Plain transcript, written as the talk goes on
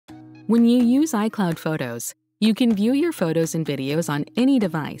When you use iCloud Photos, you can view your photos and videos on any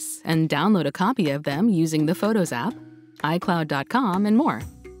device and download a copy of them using the Photos app, iCloud.com, and more.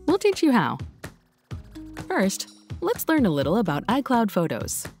 We'll teach you how. First, let's learn a little about iCloud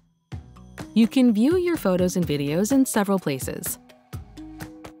Photos. You can view your photos and videos in several places.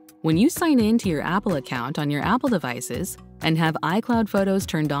 When you sign in to your Apple account on your Apple devices and have iCloud Photos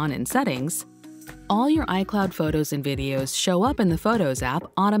turned on in Settings, all your iCloud photos and videos show up in the Photos app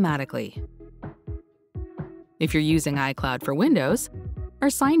automatically. If you're using iCloud for Windows, or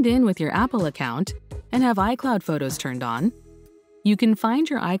signed in with your Apple account and have iCloud Photos turned on, you can find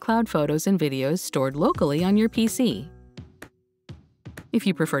your iCloud photos and videos stored locally on your PC. If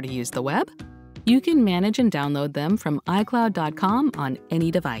you prefer to use the web, you can manage and download them from iCloud.com on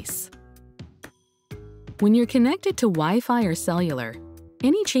any device. When you're connected to Wi-Fi or cellular,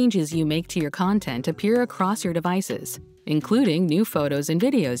 any changes you make to your content appear across your devices, including new photos and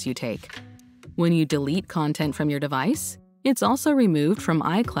videos you take. When you delete content from your device, it's also removed from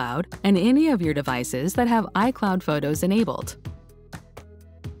iCloud and any of your devices that have iCloud Photos enabled.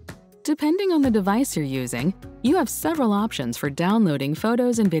 Depending on the device you're using, you have several options for downloading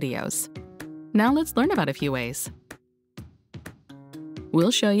photos and videos. Now let's learn about a few ways.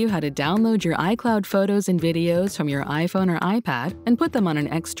 We'll show you how to download your iCloud photos and videos from your iPhone or iPad and put them on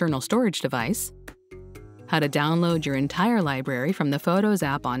an external storage device, how to download your entire library from the Photos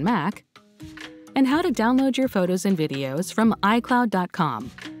app on Mac, and how to download your photos and videos from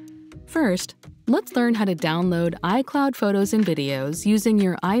iCloud.com. First, let's learn how to download iCloud photos and videos using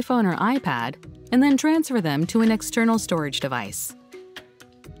your iPhone or iPad and then transfer them to an external storage device.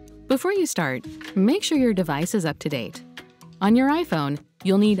 Before you start, make sure your device is up to date. On your iPhone,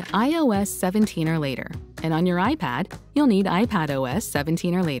 you'll need iOS 17 or later, and on your iPad, you'll need iPadOS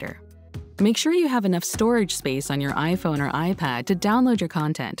 17 or later. Make sure you have enough storage space on your iPhone or iPad to download your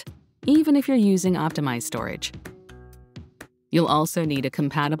content, even if you're using optimized storage. You'll also need a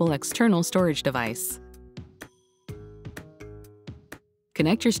compatible external storage device.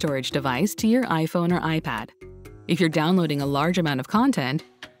 Connect your storage device to your iPhone or iPad. If you're downloading a large amount of content,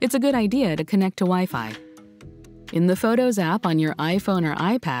 it's a good idea to connect to Wi-Fi. In the Photos app on your iPhone or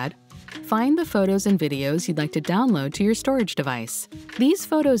iPad, find the photos and videos you'd like to download to your storage device. These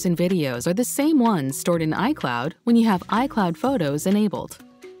photos and videos are the same ones stored in iCloud when you have iCloud Photos enabled.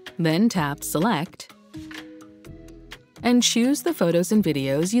 Then tap Select and choose the photos and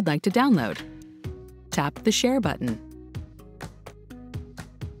videos you'd like to download. Tap the Share button.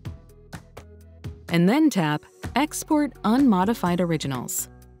 And then tap Export Unmodified Originals.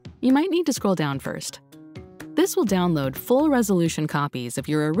 You might need to scroll down first. This will download full-resolution copies of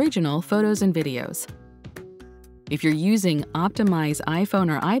your original photos and videos. If you're using optimized iPhone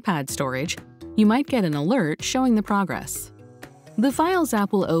or iPad storage, you might get an alert showing the progress. The Files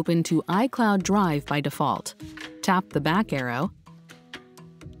app will open to iCloud Drive by default. Tap the back arrow,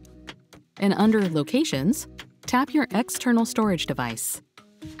 and under Locations, tap your external storage device.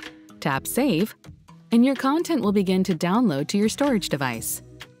 Tap Save, and your content will begin to download to your storage device.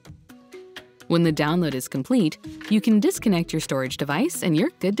 When the download is complete, you can disconnect your storage device and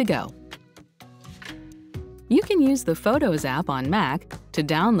you're good to go. You can use the Photos app on Mac to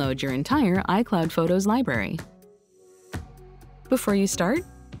download your entire iCloud Photos library. Before you start,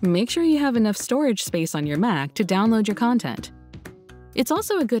 make sure you have enough storage space on your Mac to download your content. It's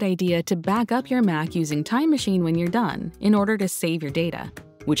also a good idea to back up your Mac using Time Machine when you're done in order to save your data,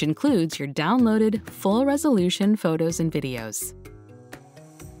 which includes your downloaded full-resolution photos and videos.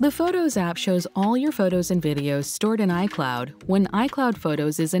 The Photos app shows all your photos and videos stored in iCloud when iCloud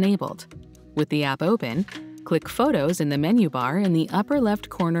Photos is enabled. With the app open, click Photos in the menu bar in the upper left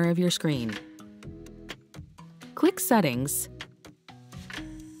corner of your screen. Click Settings,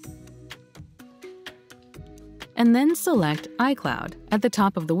 and then select iCloud at the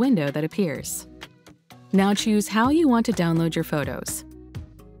top of the window that appears. Now choose how you want to download your photos.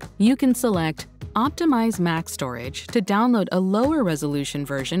 You can select Optimize Mac Storage to download a lower resolution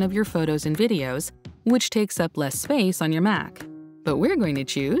version of your photos and videos, which takes up less space on your Mac. But we're going to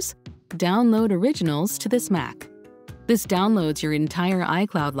choose Download Originals to this Mac. This downloads your entire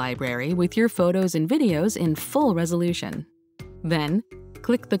iCloud library with your photos and videos in full resolution. Then,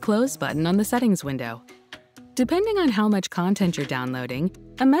 click the Close button on the Settings window. Depending on how much content you're downloading,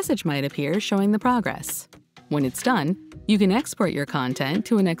 a message might appear showing the progress. When it's done, you can export your content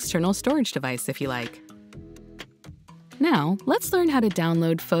to an external storage device if you like. Now, let's learn how to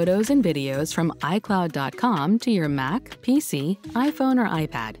download photos and videos from iCloud.com to your Mac, PC, iPhone, or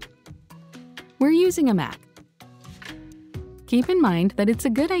iPad. We're using a Mac. Keep in mind that it's a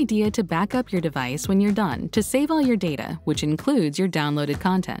good idea to back up your device when you're done to save all your data, which includes your downloaded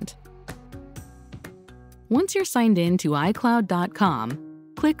content. Once you're signed in to iCloud.com,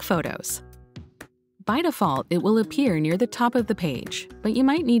 click Photos. By default, it will appear near the top of the page, but you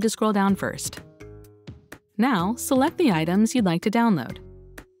might need to scroll down first. Now, select the items you'd like to download.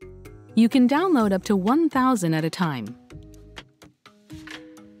 You can download up to 1,000 at a time.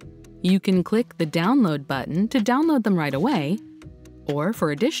 You can click the Download button to download them right away, or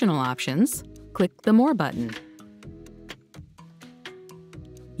for additional options, click the More button.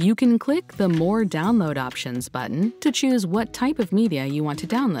 You can click the More Download Options button to choose what type of media you want to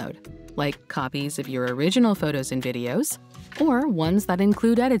download, like copies of your original photos and videos, or ones that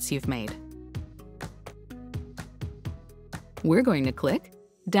include edits you've made. We're going to click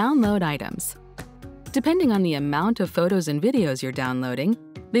Download Items. Depending on the amount of photos and videos you're downloading,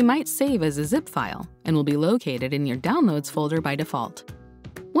 they might save as a zip file and will be located in your Downloads folder by default.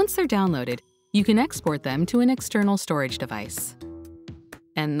 Once they're downloaded, you can export them to an external storage device.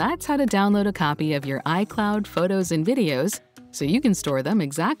 And that's how to download a copy of your iCloud photos and videos so you can store them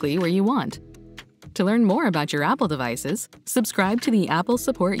exactly where you want. To learn more about your Apple devices, subscribe to the Apple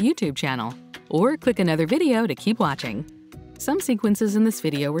Support YouTube channel or click another video to keep watching. Some sequences in this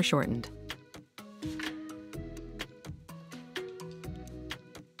video were shortened.